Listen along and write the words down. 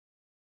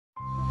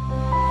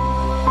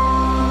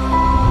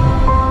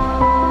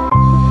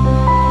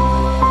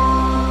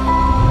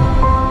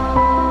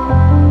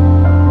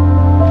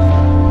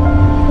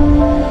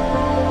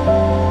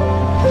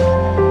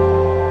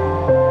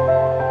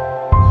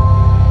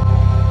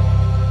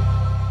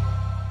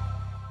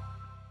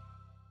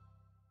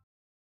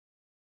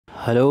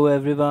Hello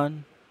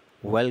everyone,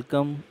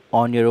 welcome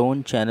on your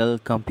own channel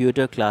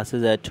Computer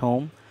Classes at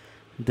Home.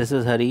 This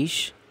is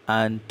Harish,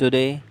 and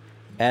today,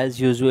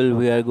 as usual,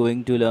 we are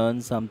going to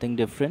learn something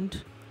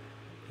different.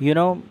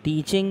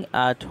 Teaching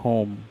at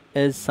home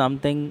is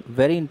something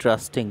very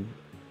interesting.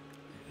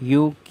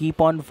 You keep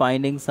on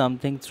finding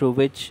something through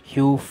which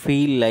you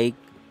feel like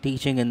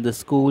teaching in the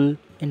school,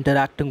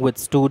 interacting with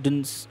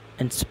students,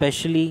 and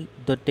especially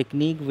the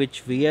technique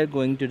which we are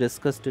going to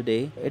discuss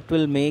today. It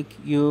will make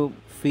you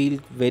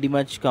feel very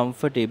much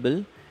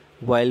comfortable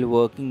while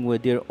working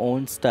with your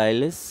own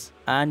stylus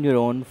and your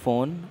own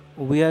phone.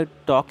 We are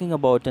talking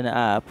about an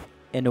app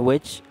in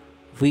which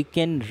we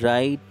can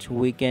write,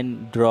 we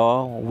can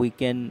draw, we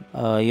can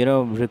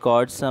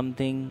record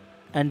something,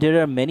 and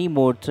there are many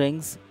more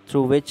things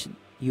through which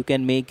you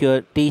can make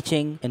your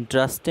teaching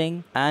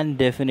interesting and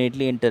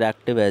definitely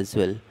interactive as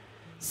well.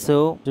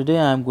 So today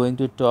I am going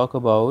to talk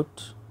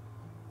about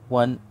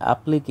one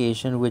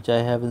application which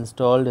I have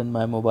installed in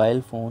my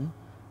mobile phone,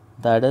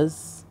 that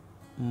is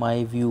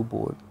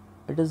MyViewboard.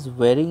 It is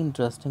very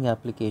interesting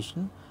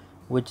application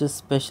which is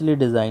specially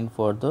designed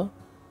for the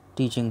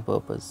teaching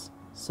purpose.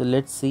 So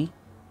let's see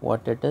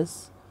what it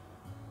is.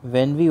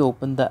 When we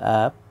open the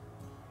app,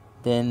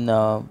 then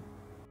the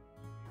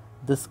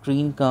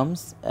screen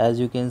comes.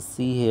 As you can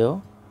see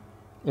here,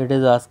 it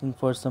is asking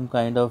for some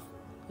kind of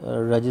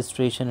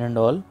registration and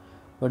all,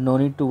 but no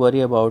need to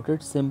worry about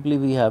it. Simply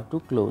we have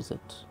to close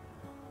it.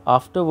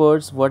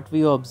 Afterwards, what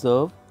we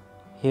observe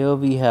here,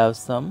 we have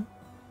some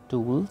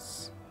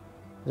tools,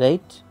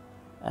 right?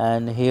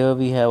 And here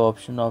we have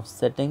option of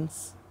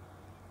settings.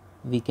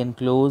 We can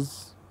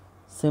close.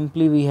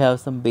 Simply we have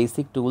some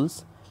basic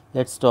tools.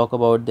 Let's talk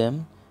about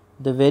them.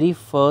 The very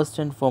first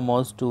and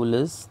foremost tool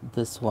is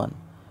this one,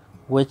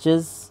 which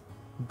is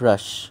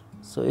brush.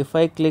 So if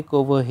I click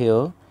over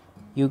here,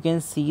 you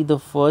can see the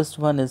first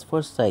one is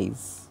for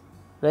size,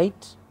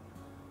 right?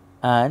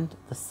 And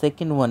the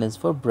second one is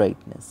for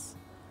brightness.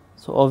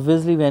 So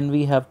obviously when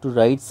we have to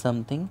write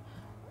something,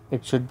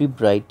 it should be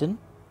brighten,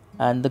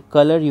 and the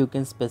color you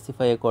can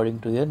specify according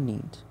to your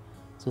need.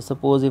 So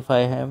suppose if I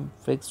am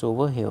fixed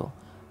over here,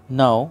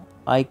 now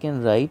I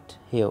can write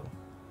here.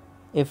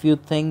 If you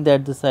think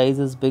that the size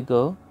is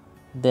bigger,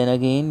 then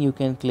again you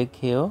can click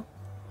here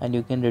and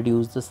you can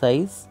reduce the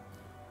size,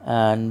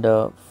 and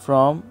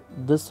from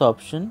this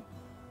option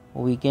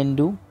we can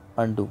do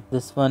undo.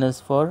 This one is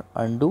for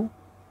undo,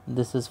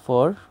 this is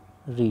for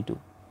redo.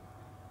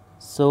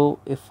 So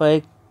if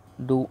I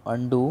do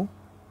undo,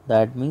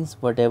 that means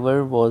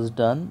whatever was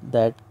done,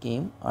 that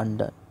came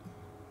undone.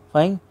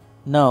 Fine.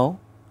 Now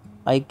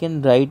I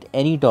can write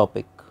any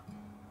topic.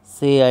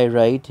 Say I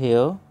write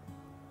here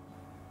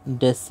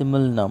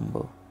decimal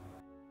number.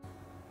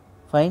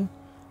 Fine.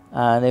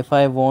 And if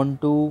I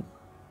want to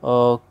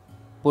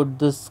put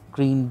the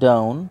screen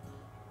down,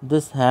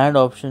 this hand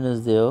option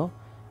is there,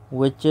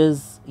 which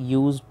is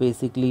used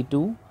basically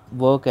to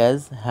work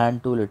as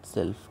hand tool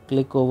itself.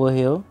 Click over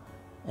here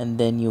and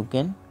then you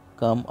can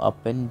come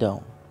up and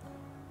down.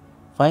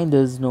 Fine,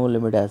 there is no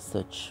limit as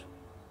such.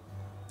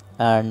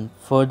 And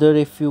further,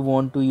 if you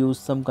want to use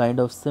some kind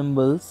of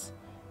symbols,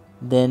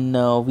 then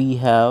we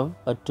have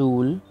a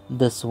tool,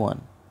 this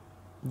one,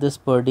 this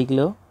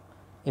particular.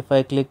 If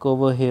I click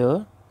over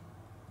here,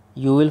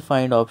 you will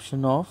find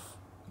option of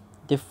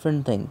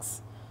different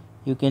things.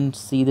 You can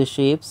see the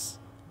shapes.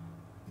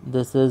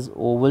 This is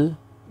oval,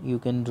 you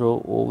can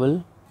draw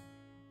oval,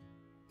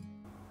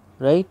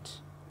 right?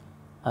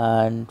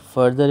 And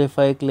further, if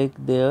I click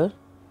there,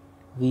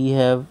 we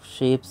have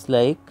shapes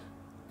like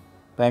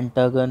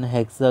pentagon,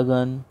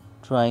 hexagon,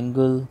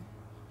 triangle.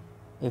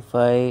 If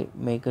I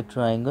make a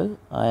triangle,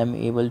 I am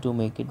able to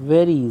make it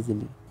very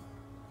easily.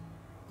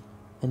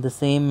 In the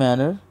same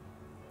manner,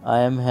 I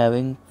am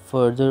having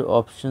further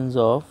options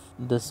of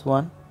this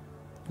one.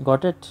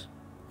 Got it?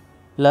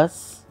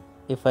 Plus,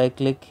 if I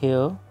click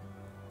here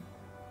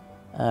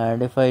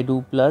and if I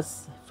do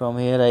plus, from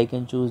here I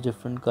can choose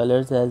different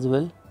colors as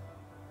well.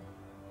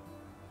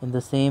 In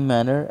the same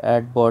manner,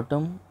 at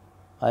bottom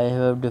I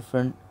have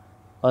different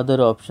other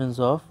options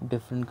of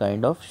different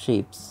kind of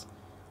shapes.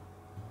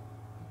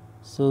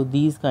 So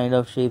these kind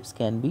of shapes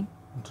can be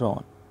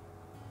drawn.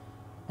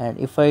 And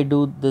if I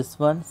do this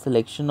one,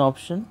 selection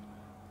option,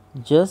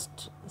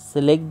 just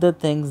select the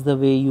things the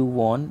way you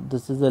want.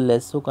 This is a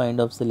lasso kind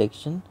of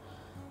selection.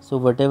 So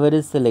whatever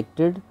is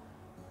selected,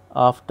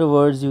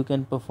 afterwards you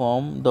can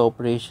perform the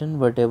operation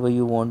whatever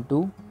you want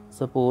to.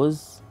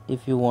 Suppose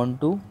if you want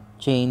to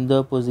change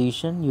the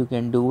position, you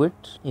can do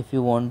it. If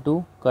you want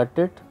to cut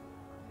it,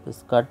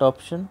 this cut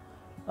option.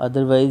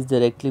 Otherwise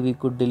directly we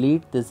could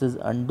delete. This is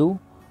undo.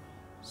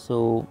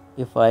 So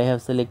if I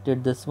have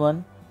selected this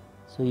one,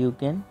 so you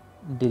can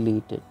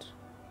delete it.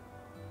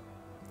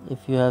 If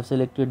you have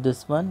selected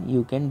this one,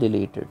 you can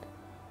delete it.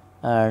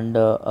 And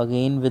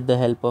again, with the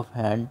help of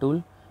hand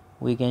tool,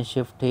 we can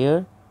shift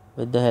here.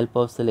 With the help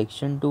of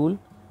selection tool,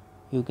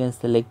 you can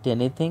select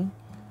anything,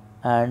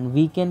 and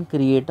we can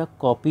create a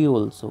copy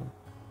also.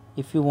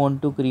 If you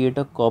want to create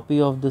a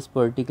copy of this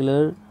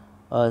particular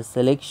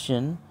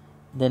selection,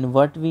 then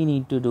what we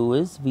need to do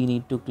is we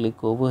need to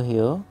click over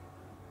here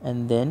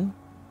and then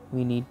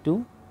we need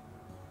to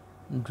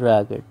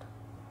drag it,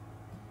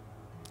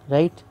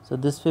 right? So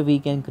this way we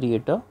can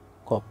create a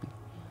copy.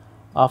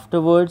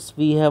 Afterwards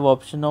we have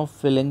option of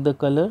filling the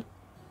color.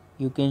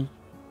 You can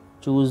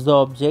choose the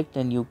object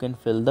and you can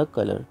fill the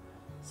color.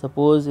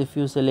 Suppose if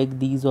you select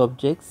these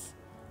objects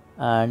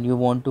and you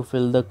want to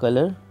fill the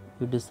color,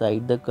 you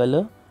decide the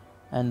color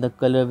and the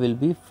color will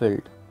be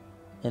filled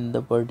in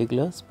the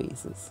particular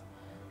spaces.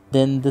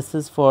 Then this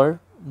is for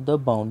the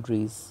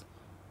boundaries,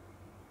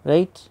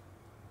 right?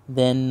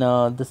 Then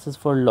this is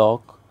for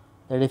lock,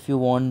 that if you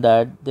want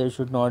that there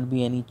should not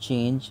be any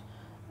change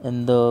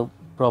in the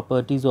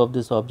properties of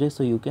this object,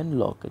 so you can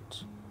lock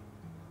it.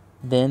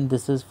 Then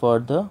this is for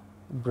the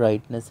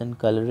brightness and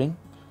coloring.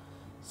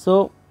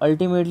 So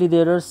ultimately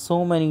there are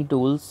so many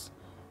tools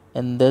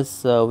in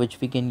this which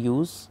we can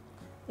use.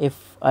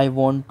 If I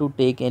want to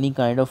take any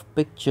kind of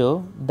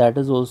picture, that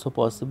is also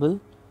possible.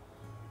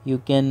 You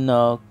can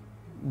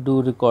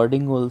do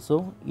recording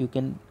also, you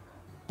can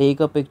take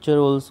a picture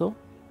also,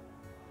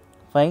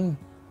 fine.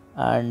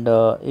 And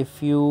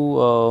if you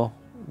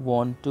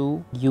want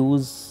to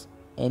use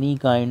any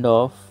kind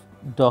of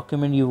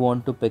document you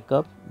want to pick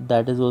up,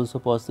 that is also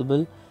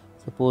possible.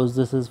 Suppose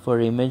this is for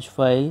image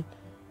file,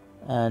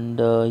 and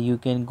you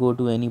can go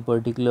to any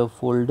particular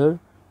folder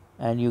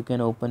and you can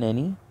open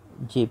any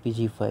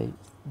JPG file.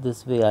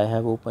 This way I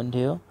have opened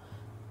here,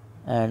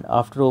 and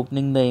after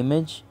opening the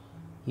image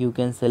you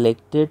can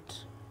select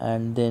it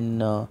and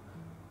then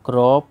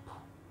crop.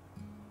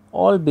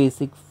 All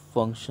basic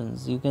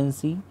functions you can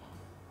see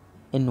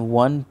in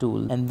one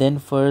tool, and then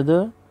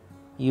further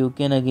you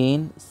can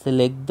again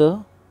select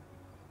the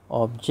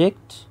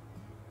object,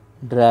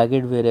 drag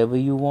it wherever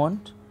you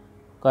want,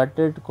 cut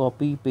it,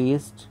 copy,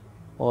 paste,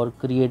 or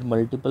create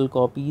multiple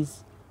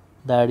copies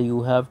that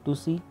you have to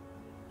see.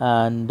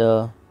 And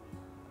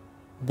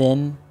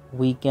then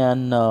we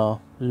can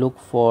look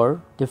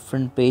for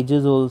different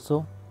pages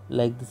also,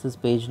 like this is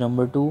page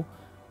number 2.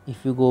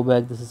 If you go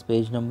back, this is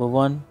page number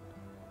 1.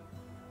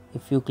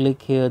 If you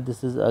click here,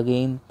 this is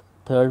again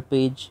third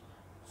page,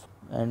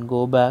 and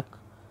go back.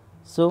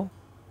 So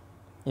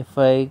if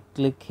I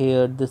click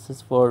here, this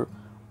is for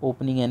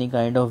opening any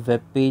kind of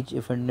web page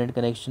if internet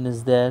connection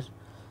is there.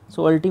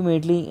 So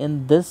ultimately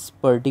in this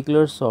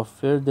particular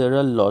software there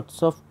are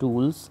lots of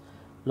tools,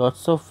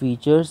 lots of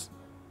features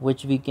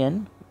which we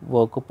can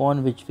work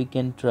upon, which we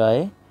can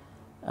try.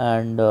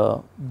 And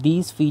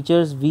these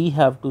features we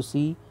have to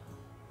see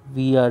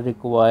we are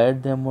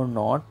required them or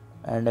not,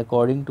 and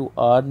according to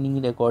our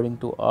need, according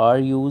to our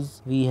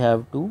use, we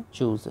have to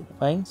choose it,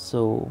 fine.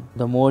 So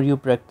the more you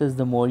practice,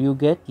 the more you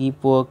get.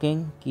 Keep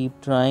working, keep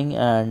trying,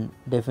 and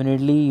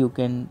definitely you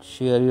can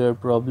share your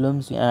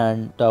problems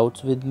and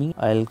doubts with me.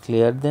 I'll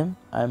clear them.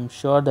 I'm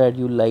sure that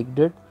you liked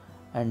it,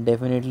 and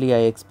definitely I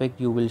expect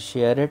you will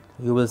share it.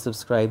 You will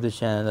subscribe the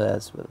channel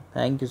as well.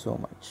 Thank you so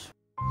much.